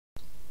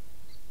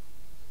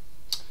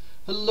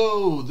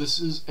Hello, this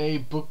is a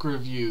book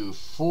review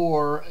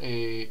for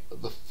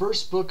the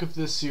first book of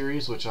this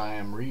series, which I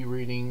am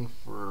rereading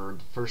for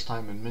the first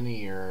time in many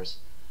years,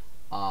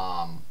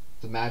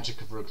 The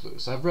Magic of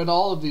Recluce. I've read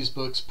all of these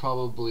books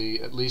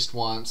probably at least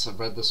once. I've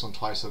read this one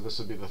twice, so this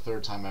would be the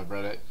third time I've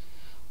read it.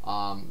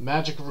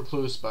 Magic of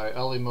Recluce by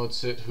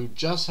Modesitt,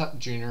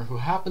 who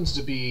happens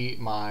to be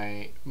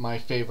my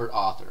favorite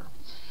author.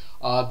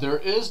 There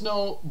is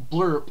no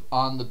blurb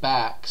on the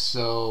back,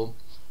 so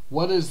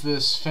what is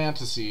this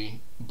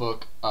fantasy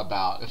book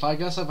about? If I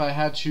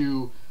had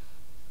to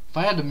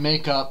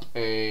make up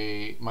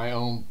my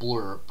own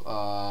blurb,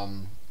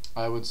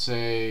 I would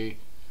say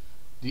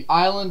the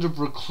island of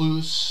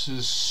Recluce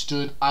has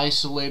stood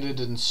isolated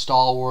and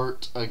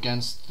stalwart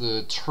against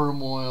the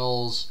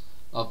turmoils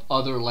of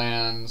other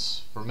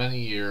lands for many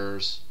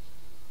years,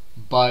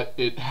 but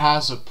it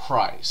has a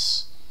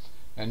price.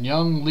 And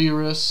young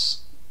Lyris,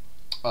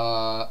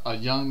 a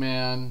young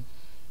man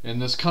in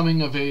this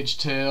coming-of-age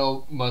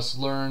tale, must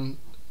learn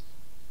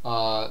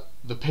the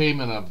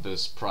payment of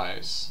this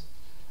price,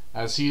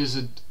 as he is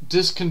a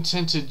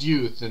discontented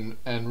youth, and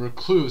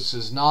Recluce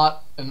is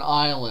not an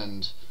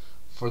island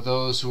for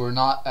those who are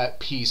not at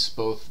peace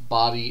both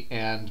body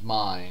and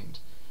mind.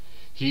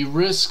 He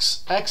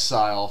risks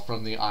exile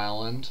from the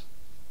island,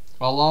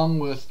 along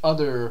with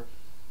other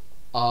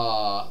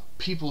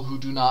people who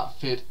do not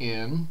fit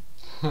in,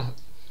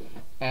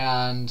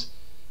 and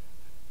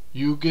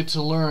you get to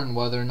learn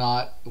whether or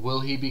not will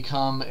he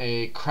become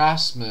a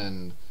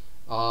craftsman,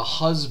 a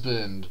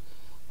husband,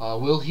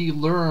 will he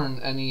learn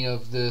any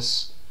of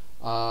this,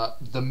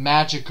 the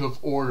magic of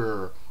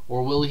order,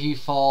 or will he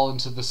fall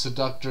into the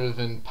seductive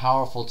and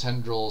powerful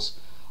tendrils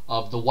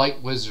of the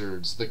white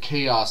wizards, the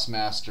chaos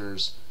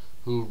masters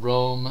who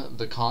roam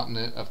the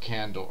continent of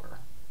Kandor.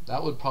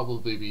 That would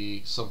probably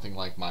be something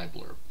like my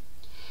blurb.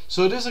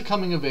 So it is a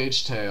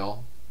coming-of-age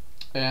tale,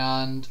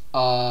 and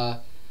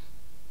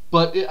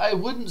but I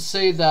wouldn't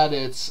say that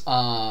it's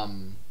I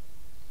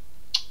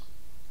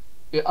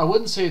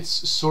wouldn't say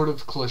it's sort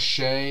of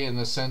cliche in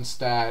the sense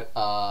that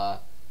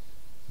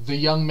the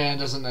young man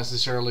doesn't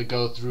necessarily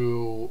go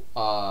through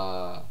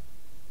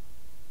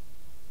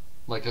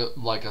like a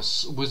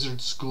wizard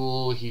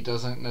school. He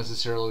doesn't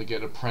necessarily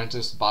get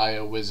apprenticed by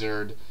a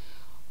wizard.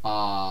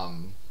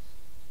 It's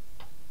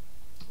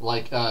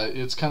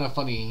kind of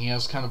funny. He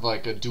has kind of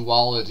like a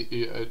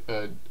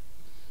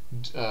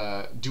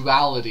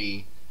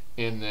duality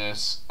in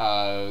this,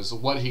 as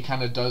what he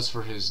kind of does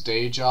for his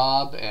day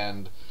job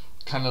and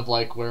kind of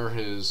like where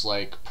his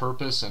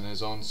purpose and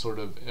his own sort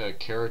of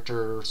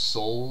character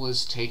soul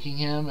is taking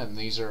him, and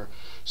these are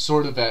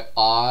sort of at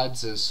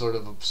odds, as sort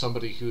of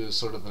somebody who is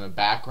sort of in the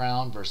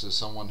background versus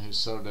someone who's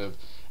sort of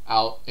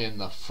out in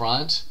the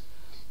front.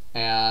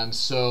 And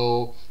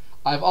so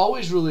I've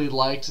always really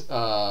liked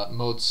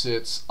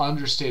Modesitt's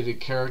understated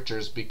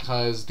characters,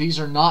 because these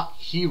are not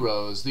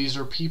heroes. These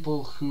are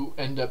people who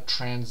end up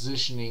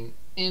transitioning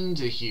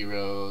into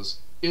heroes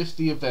if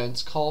the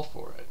events call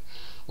for it.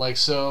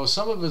 So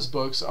some of his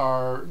books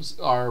are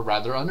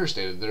rather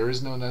understated. There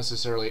is no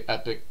necessarily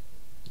epic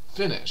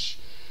finish.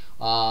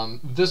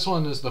 This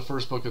one is the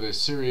first book of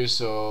this series,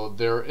 so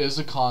there is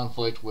a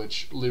conflict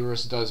which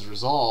Lyris does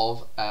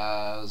resolve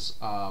as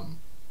a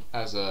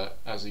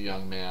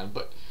young man,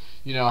 but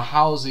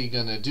how's he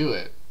gonna do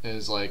it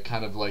is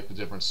kind of the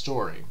different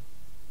story.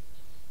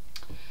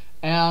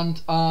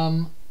 And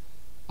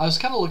I was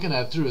kind of looking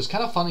at it through. It's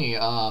kind of funny.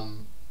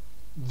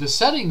 The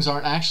settings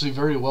aren't actually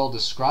very well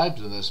described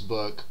in this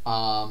book.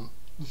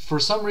 For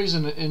some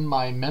reason, in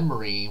my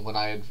memory, when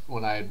I had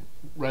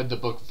read the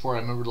book before, I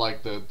remembered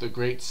the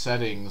great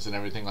settings and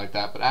everything like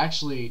that. But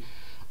actually,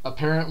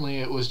 apparently,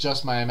 it was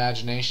just my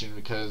imagination,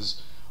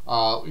 because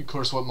of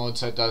course, what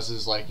Modesitt does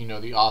is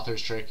the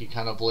author's trick. He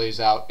kind of lays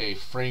out a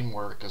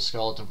framework, a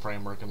skeleton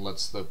framework, and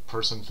lets the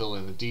person fill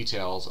in the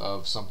details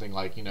of something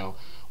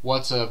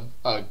what's a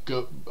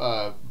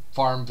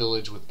farm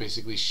village with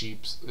basically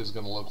sheep is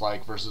going to look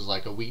like, versus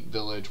a wheat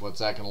village, what's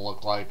that going to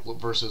look like,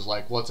 versus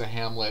what's a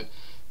hamlet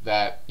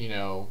that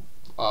a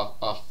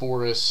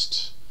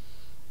forest,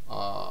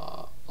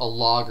 a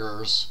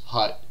logger's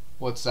hut,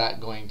 what's that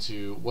going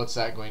to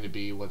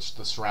be, what's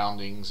the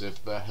surroundings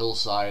if the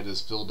hillside is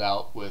filled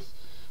out with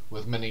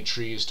many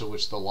trees to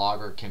which the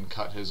logger can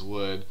cut his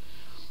wood.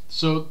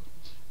 So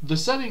the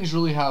settings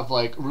really have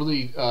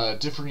really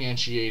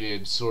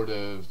differentiated sort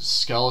of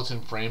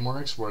skeleton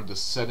frameworks where the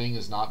setting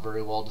is not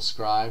very well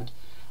described,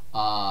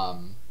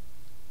 but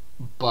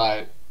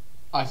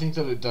I think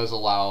that it does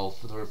allow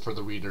for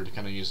the reader to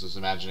kind of use his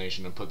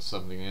imagination and put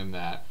something in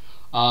that.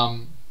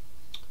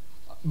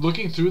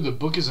 Looking through, the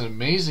book is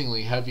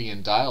amazingly heavy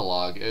in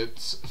dialogue.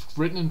 It's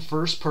written in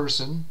first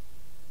person,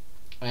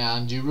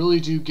 and you really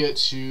do get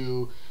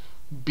to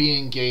be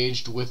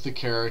engaged with the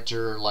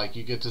character.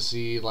 You get to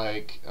see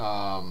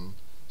some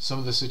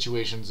of the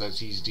situations that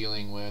he's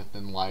dealing with,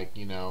 and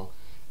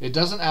it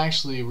doesn't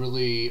actually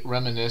really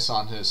reminisce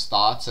on his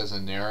thoughts as a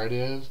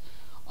narrative.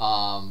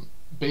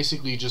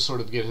 basically just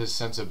sort of get his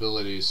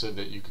sensibilities so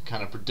that you could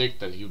kind of predict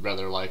that he'd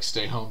rather like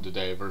stay home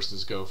today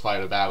versus go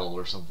fight a battle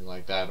or something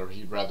like that, or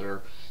he'd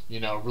rather, you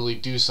know, really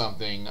do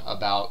something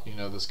about, you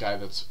know, this guy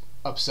that's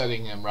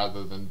upsetting him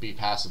rather than be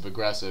passive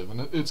aggressive.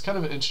 And it's kind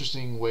of an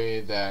interesting way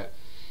that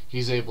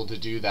he's able to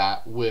do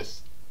that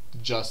with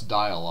just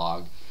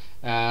dialogue.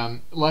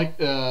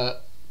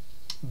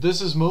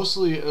 This is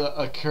mostly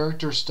a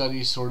character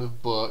study sort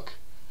of book.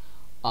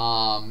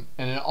 And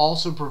it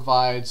also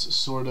provides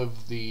sort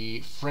of the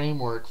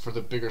framework for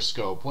the bigger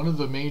scope. One of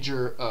the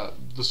major,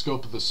 the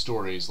scope of the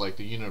stories, like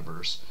the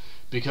universe.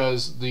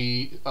 Because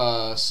the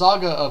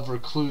Saga of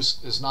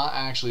Recluce is not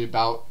actually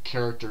about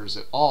characters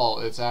at all.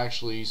 It's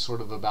actually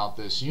sort of about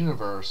this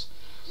universe.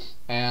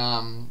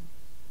 And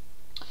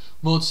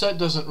Modesitt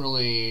doesn't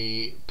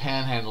really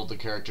panhandle the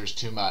characters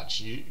too much.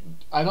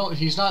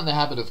 He's not in the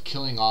habit of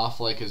killing off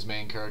like his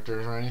main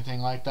characters or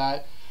anything like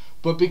that.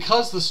 But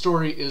because the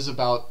story is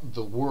about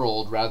the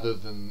world rather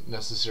than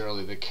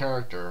necessarily the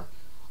character,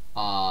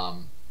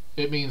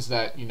 it means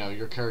that, you know,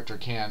 your character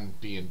can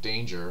be in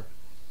danger,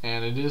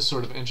 and it is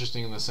sort of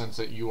interesting in the sense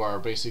that you are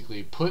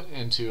basically put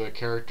into a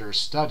character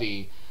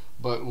study,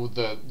 but with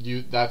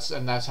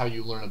that's how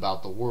you learn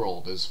about the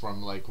world, is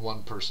from like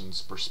one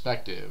person's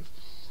perspective,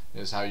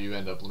 is how you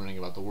end up learning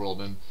about the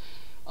world. And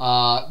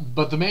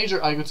but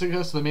I would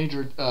suggest the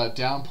major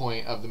down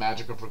point of the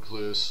Magic of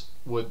Recluce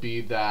would be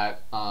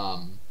that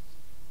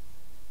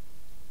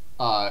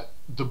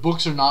the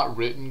books are not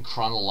written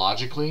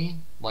chronologically.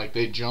 Like,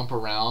 they jump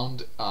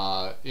around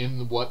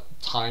in what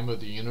time of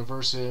the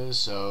universe is.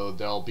 So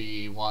there'll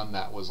be one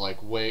that was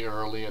like way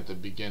early at the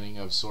beginning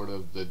of sort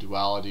of the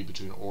duality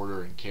between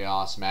order and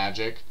chaos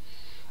magic,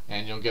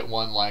 and you'll get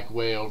one like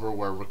way over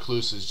where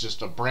Recluce is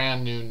just a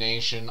brand new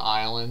nation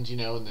island, you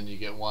know, and then you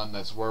get one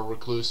that's where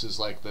Recluce is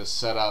like this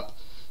set up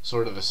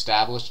sort of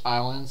established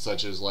island,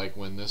 such as like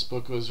when this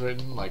book was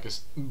written, like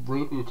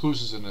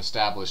Recluce is an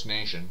established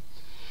nation.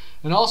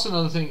 And also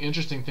another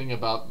interesting thing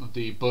about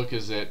the book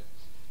is that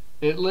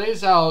it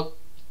lays out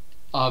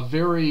a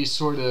very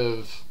sort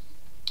of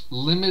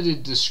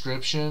limited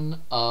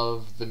description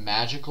of the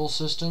magical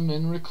system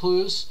in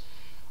Recluce,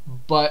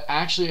 but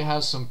actually it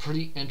has some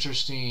pretty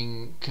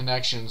interesting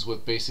connections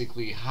with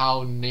basically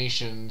how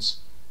nations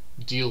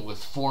deal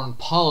with foreign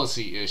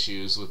policy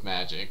issues with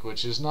magic,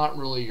 which is not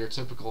really your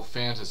typical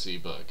fantasy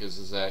book.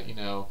 Is that, you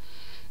know,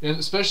 and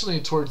especially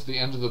towards the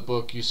end of the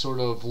book, you sort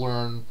of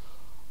learn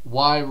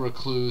why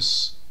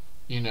Recluce,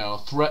 you know,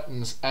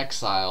 threatens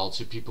exile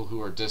to people who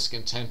are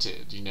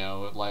discontented. You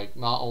know, like,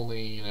 not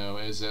only, you know,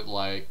 is it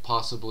like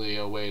possibly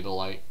a way to,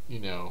 like, you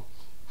know,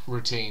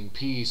 retain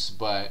peace,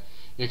 but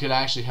it could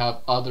actually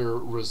have other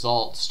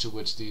results to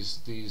which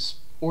these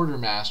order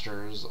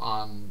masters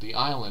on the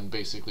island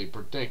basically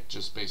predict,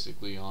 just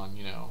basically on,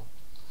 you know,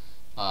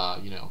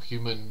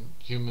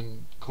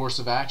 human course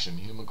of action,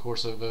 human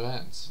course of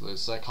events, the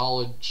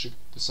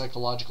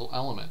psychological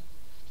element.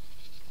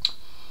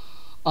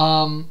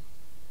 I'm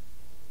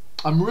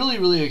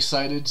really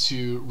excited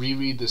to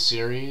reread the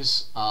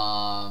series.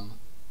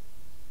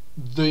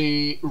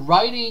 The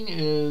writing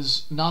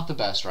is not the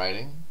best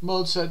writing.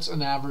 Modesitt's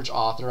an average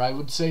author. I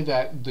would say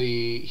that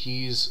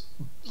he's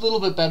a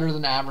little bit better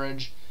than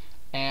average.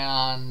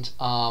 And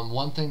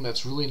one thing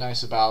that's really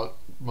nice about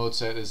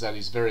Modesitt is that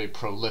he's very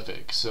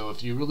prolific. So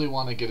if you really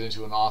want to get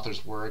into an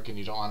author's work and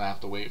you don't want to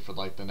have to wait for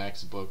like the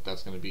next book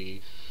that's going to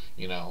be,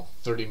 you know,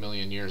 30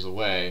 million years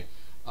away,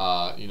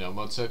 you know,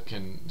 Modesitt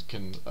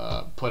can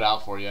put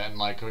out for you. And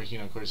like, you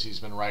know, of course, he's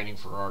been writing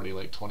for already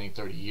like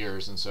 20-30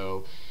 years, and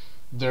so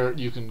there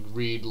you can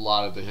read a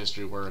lot of the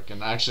history work.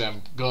 And actually,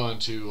 I'm going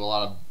to a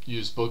lot of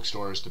used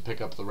bookstores to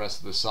pick up the rest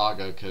of the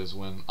Saga, because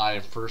when I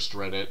first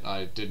read it,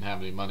 I didn't have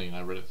any money and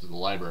I read it through the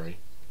library,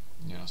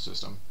 you know,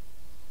 system.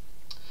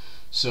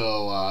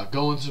 So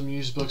going to some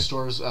used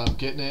bookstores,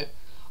 getting it.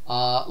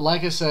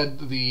 Like I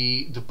said,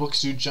 the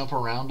books do jump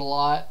around a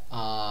lot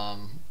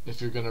if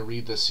you're going to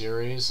read the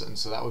series, and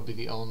so that would be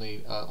the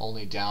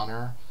only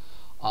downer.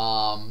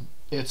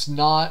 It's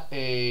not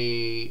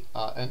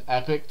an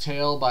epic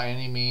tale by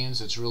any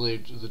means. It's really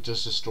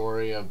just a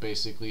story of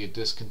basically a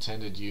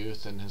discontented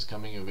youth and his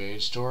coming of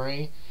age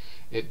story.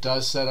 It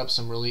does set up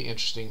some really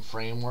interesting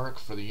framework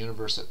for the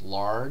universe at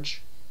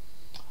large.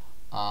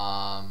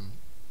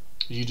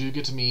 You do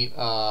get to meet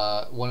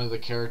one of the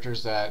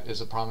characters that is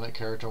a prominent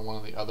character in one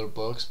of the other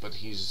books, but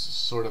he's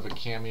sort of a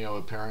cameo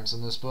appearance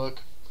in this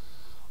book.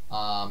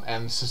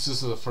 And since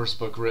this is the first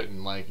book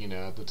written, like, you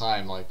know, at the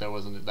time, like, there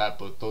wasn't that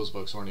book; those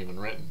books weren't even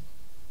written.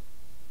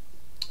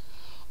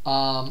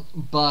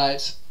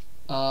 But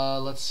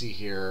let's see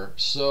here.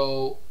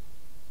 So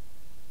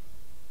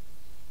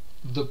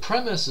the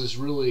premise is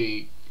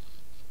really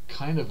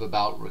kind of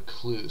about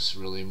Recluce,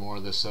 really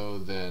more so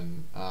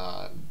than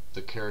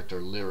the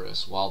character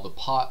Lyris, while the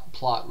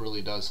plot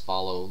really does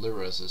follow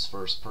Lyris's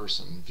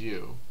first-person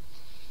view.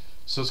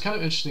 So it's kind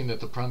of interesting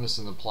that the premise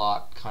and the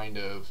plot kind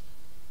of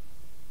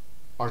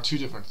are two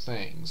different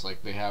things.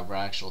 Like, they have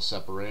actual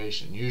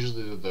separation.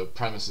 Usually the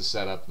premise is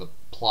set up, the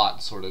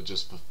plot sort of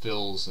just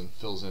fulfills and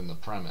fills in the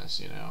premise,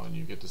 you know, and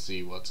you get to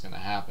see what's going to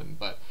happen.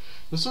 But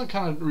this one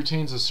kind of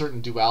retains a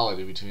certain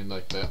duality between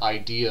like the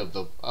idea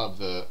of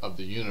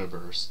the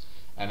universe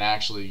and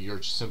actually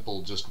your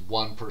simple just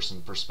one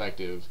person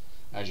perspective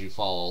as you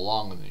follow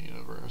along in the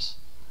universe.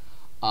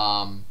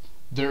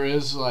 There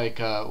is like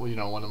you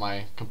know, one of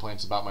my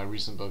complaints about my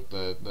recent book,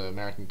 the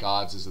American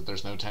Gods, is that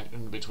there's no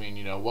tension between,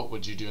 you know, what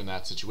would you do in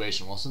that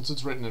situation. Well, since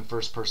it's written in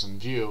first person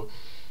view,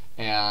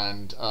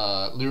 and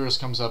Lyris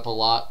comes up a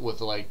lot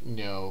with, like,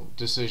 you know,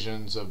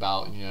 decisions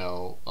about, you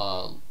know,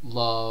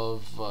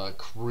 love,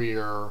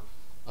 career,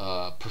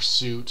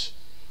 pursuit.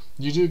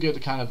 You do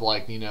get kind of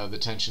like, you know, the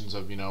tensions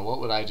of, you know, what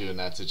would I do in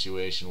that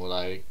situation? Would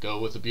I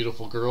go with a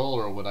beautiful girl,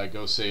 or would I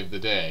go save the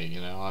day? You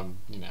know, I'm,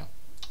 you know,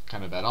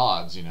 kind of at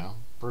odds, you know,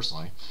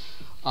 personally.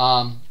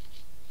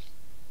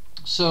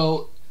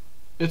 So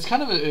it's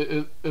kind of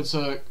it's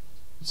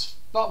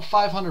about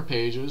 500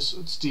 pages.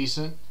 It's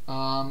decent.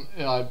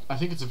 I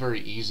think it's a very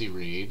easy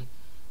read.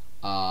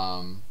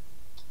 Modesitt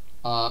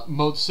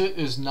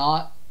is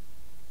not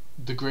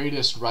the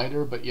greatest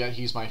writer, but yet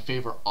he's my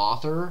favorite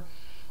author.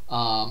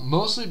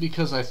 Mostly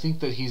because I think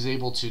that he's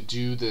able to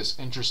do this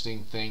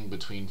interesting thing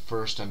between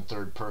first and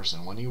third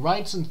person. When he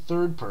writes in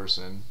third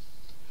person,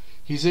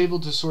 he's able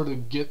to sort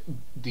of get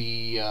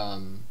the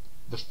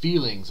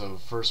feelings of a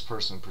first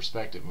person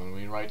perspective. When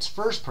he writes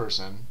first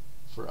person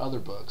for other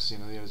books, you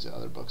know, there's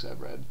other books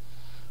I've read,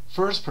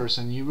 first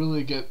person, you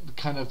really get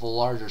kind of a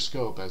larger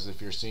scope, as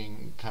if you're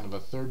seeing kind of a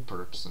third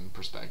person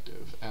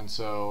perspective. And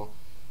so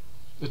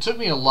it took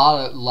me a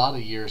lot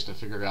of years to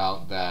figure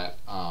out that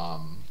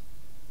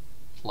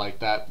like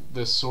that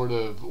this sort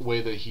of way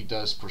that he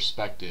does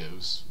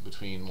perspectives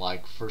between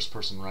like first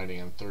person writing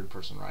and third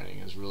person writing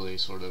is really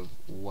sort of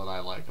what I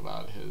like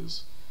about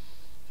his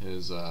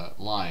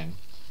line.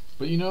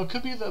 But, you know, it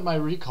could be that my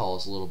recall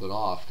is a little bit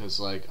off, because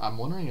like I'm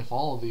wondering if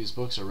all of these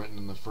books are written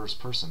in the first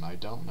person. I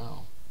don't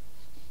know.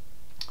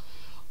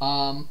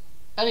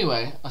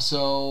 Anyway,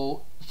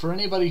 so for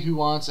anybody who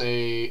wants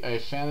a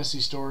fantasy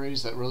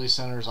stories that really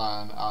centers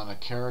on a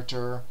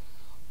character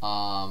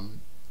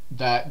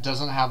that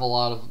doesn't have a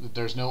lot of,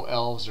 there's no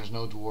elves, there's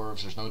no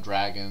dwarves, there's no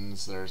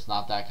dragons, there's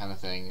not that kind of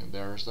thing.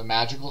 There's a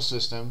magical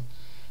system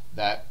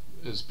that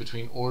is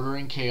between order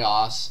and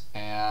chaos,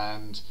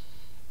 and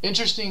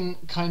interesting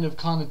kind of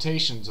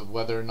connotations of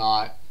whether or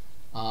not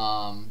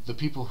the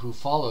people who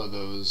follow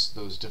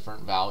those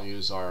different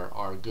values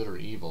are good or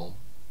evil.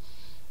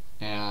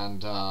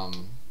 And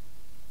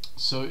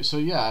so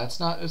yeah, it's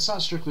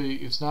not strictly,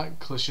 it's not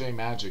cliche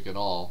magic at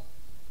all.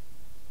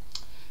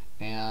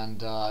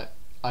 And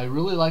I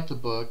really like the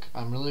book.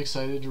 I'm really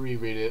excited to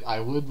reread it. I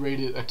would rate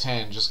it a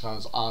 10 just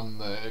because on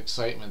the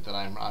excitement that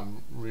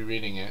I'm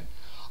rereading it.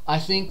 I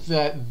think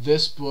that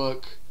this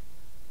book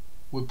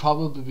would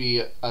probably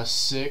be a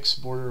 6,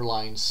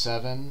 borderline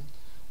 7,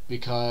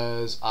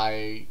 because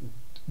I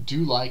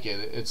do like it.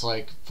 It's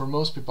like, for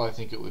most people I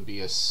think it would be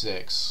a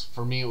 6.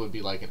 For me it would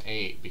be like an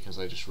 8, because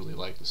I just really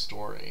like the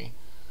story.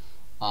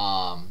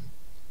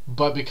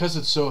 But because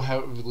it's so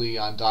heavily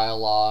on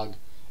dialogue,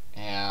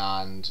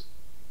 and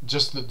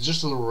just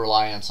the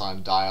reliance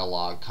on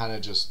dialogue kind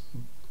of just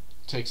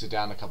takes it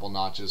down a couple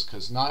notches,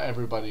 because not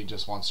everybody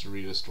just wants to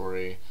read a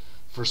story,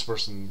 first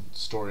person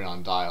story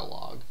on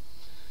dialogue.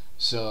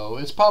 So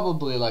it's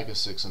probably like a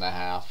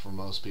 6.5 for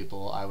most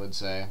people, I would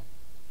say.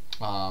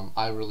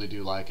 I really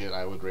do like it.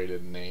 I would rate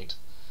it an 8.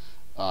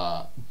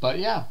 But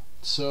yeah,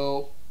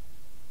 so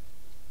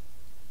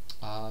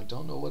I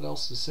don't know what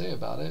else to say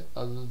about it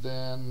other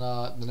than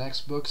the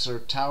next books are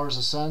Towers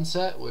of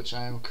Sunset, which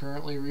I am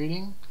currently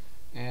reading,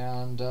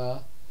 and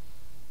I'm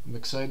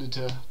excited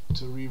to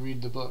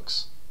reread the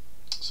books.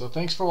 So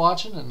thanks for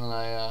watching, and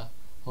I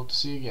hope to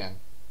see you again.